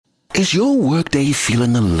Is your workday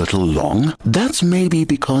feeling a little long? That's maybe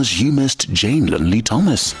because you missed Jane Linley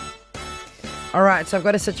Thomas. All right, so I've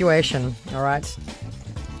got a situation, all right?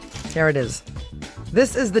 Here it is.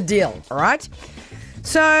 This is the deal, all right?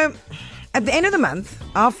 So, at the end of the month,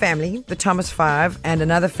 our family, the Thomas Five, and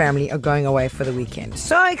another family are going away for the weekend.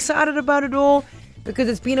 So excited about it all because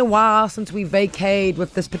it's been a while since we vacated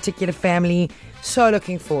with this particular family. So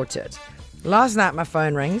looking forward to it. Last night, my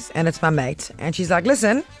phone rings, and it's my mate, and she's like,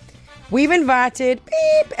 listen, we've invited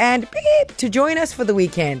beep and beep to join us for the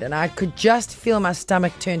weekend, and I could just feel my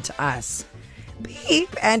stomach turn to ice. Beep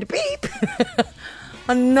and beep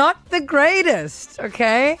are not the greatest,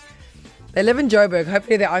 okay? They live in Joburg.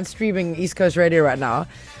 Hopefully they aren't streaming East Coast Radio right now.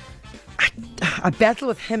 I battle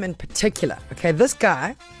with him in particular, okay? This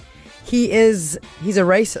guy, he's a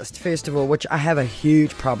racist, first of all, which I have a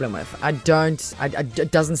huge problem with.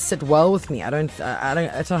 It doesn't sit well with me.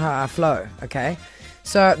 That's not how I flow, okay?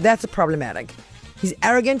 So that's a problematic. He's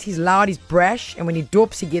arrogant, he's loud, he's brash, and when he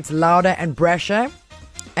dopes, he gets louder and brasher.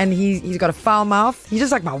 And he's got a foul mouth. He's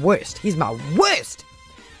just like my worst. He's my worst.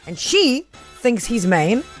 And she thinks he's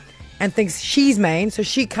main and thinks she's main, so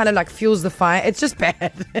she kind of like fuels the fire. It's just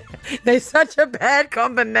bad. They're such a bad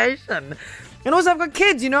combination. And also I've got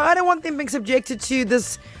kids, I don't want them being subjected to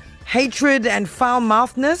this hatred and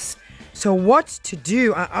foul-mouthedness. So what to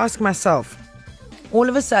do, I ask myself. All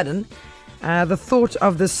of a sudden, the thought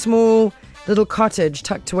of this small little cottage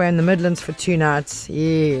tucked away in the Midlands for 2 nights.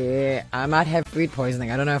 Yeah, I might have food poisoning.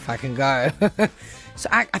 I don't know if I can go. So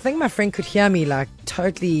I think my friend could hear me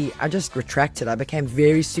totally. I just retracted. I became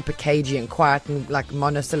very super cagey and quiet and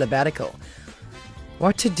monosyllabatical.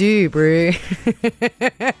 What to do, bro?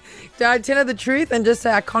 Do I tell her the truth and just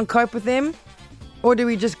say I can't cope with them? Or do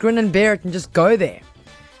we just grin and bear it and just go there?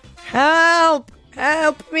 Help!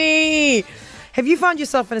 Help me! Have you found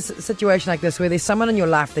yourself in a situation like this where there's someone in your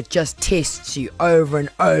life that just tests you over and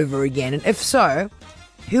over again? And if so,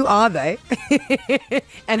 who are they?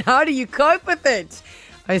 And how do you cope with it?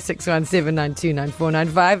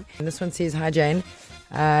 0617929495. And this one says, hi Jane,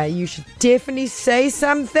 you should definitely say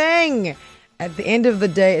something. At the end of the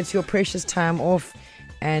day, it's your precious time off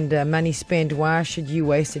and money spent. Why should you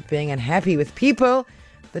waste it being unhappy with people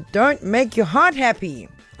that don't make your heart happy?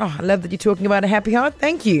 Oh, I love that you're talking about a happy heart.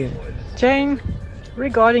 Thank you. Jane,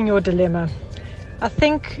 regarding your dilemma, I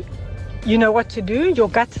think you know what to do. Your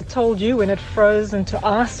gut told you when it froze into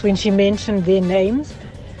ice when she mentioned their names.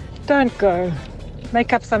 Don't go.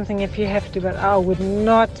 Make up something if you have to, but I would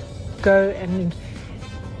not go, and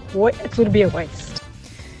it would be a waste.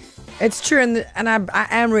 It's true, and I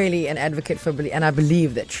am really an advocate for, and I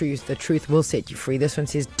believe that the truth will set you free. This one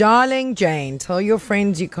says, darling Jane, tell your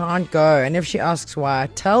friends you can't go, and if she asks why,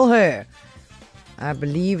 tell her. I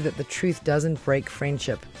believe that the truth doesn't break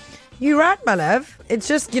friendship. You're right, my love. It's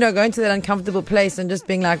just, going to that uncomfortable place and just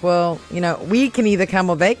being like, well, we can either come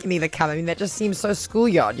or they can either come. I mean, that just seems so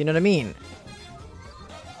schoolyard, you know what I mean?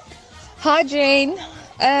 Hi, Jane.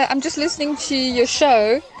 I'm just listening to your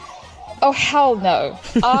show. Oh, hell no.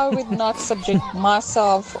 I would not subject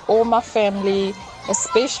myself or my family,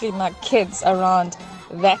 especially my kids, around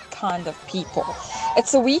that kind of people.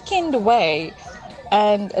 It's a weekend away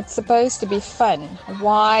and it's supposed to be fun.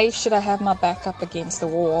 Why should I have my back up against the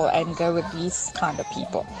wall and go with these kind of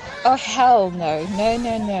people? Oh, hell no. No,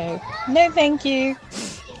 no, no. No, thank you.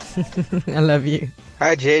 I love you.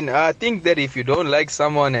 Hi Jane, I think that if you don't like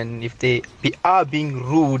someone and if they are being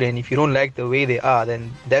rude and if you don't like the way they are,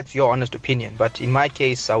 then that's your honest opinion. But in my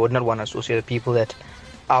case, I would not want to associate with people that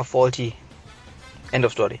are faulty. End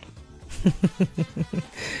of story.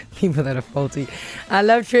 People that are faulty. I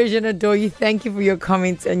love, treasure and adore you. Thank you for your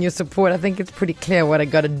comments and your support. I think it's pretty clear what I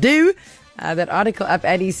got to do. That article up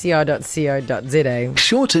at ecr.co.za.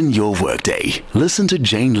 Shorten your workday. Listen to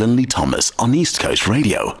Jane Linley Thomas on East Coast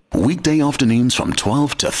Radio. Weekday afternoons from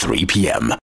 12 to 3 p.m.